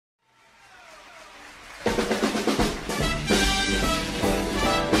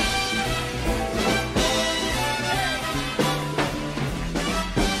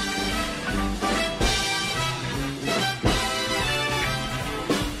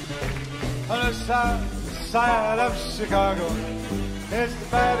on the south side of Chicago. It's the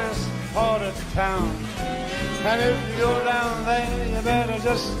baddest part of town. And if you go down there, you better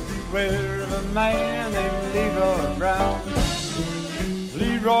just beware of a man named Leroy Brown.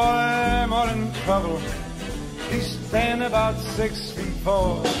 Leroy, more in trouble. He's standing about 6'4".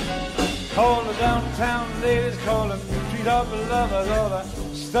 All the downtown ladies call him treat up lovers, all the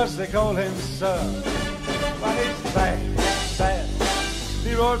studs they call him sir. Well, he's bad, bad.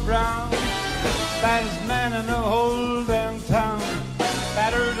 Leroy Brown, baddest man in the whole damn town.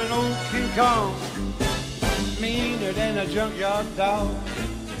 Badder than old King Kong, meaner than a junkyard dog.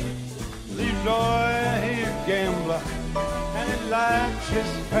 Leroy, he's a gambler, and he likes his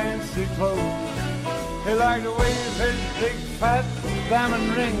fancy clothes. He likes to wave his big fat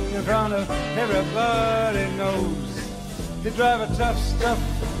diamond ring in front of everybody knows. He drive a tough stuff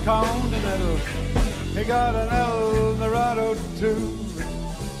Continental. He got an Eldorado too.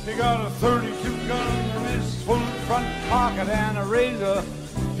 He got a 32 gun in his full front pocket and a razor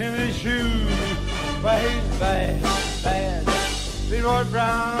in his shoes. But he's bad, bad. Leroy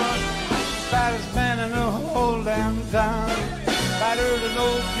Brown, baddest man in the whole damn town. Badder than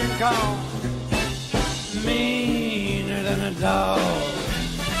old King Kong, meaner than a dog.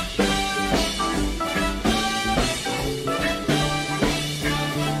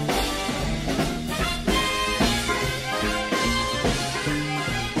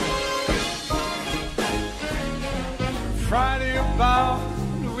 Friday about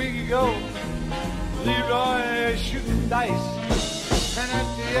a week ago, Leroy shooting dice, and at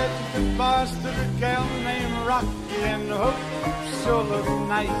the edge of the bar stood a gal named Rocky, and the hook sure looked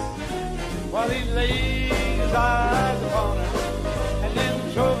nice. While he laid his eyes upon her, and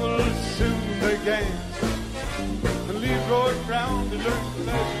then trouble soon began. And Leroy Brown, he learned to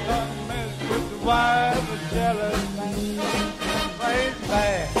mess with the wife of jealous man. Well, he's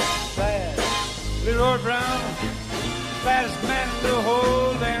bad, bad. Leroy Brown, baddest man in the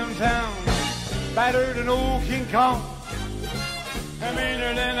whole damn town. Badder than old King Kong, and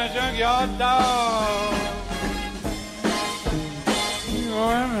meaner than a junkyard dog.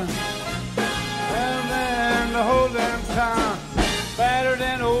 And the whole damn town, badder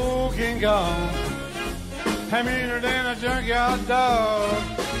than old King Kong, and meaner than a junkyard dog.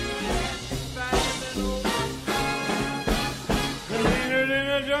 Meaner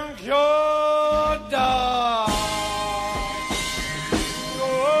than a junkyard.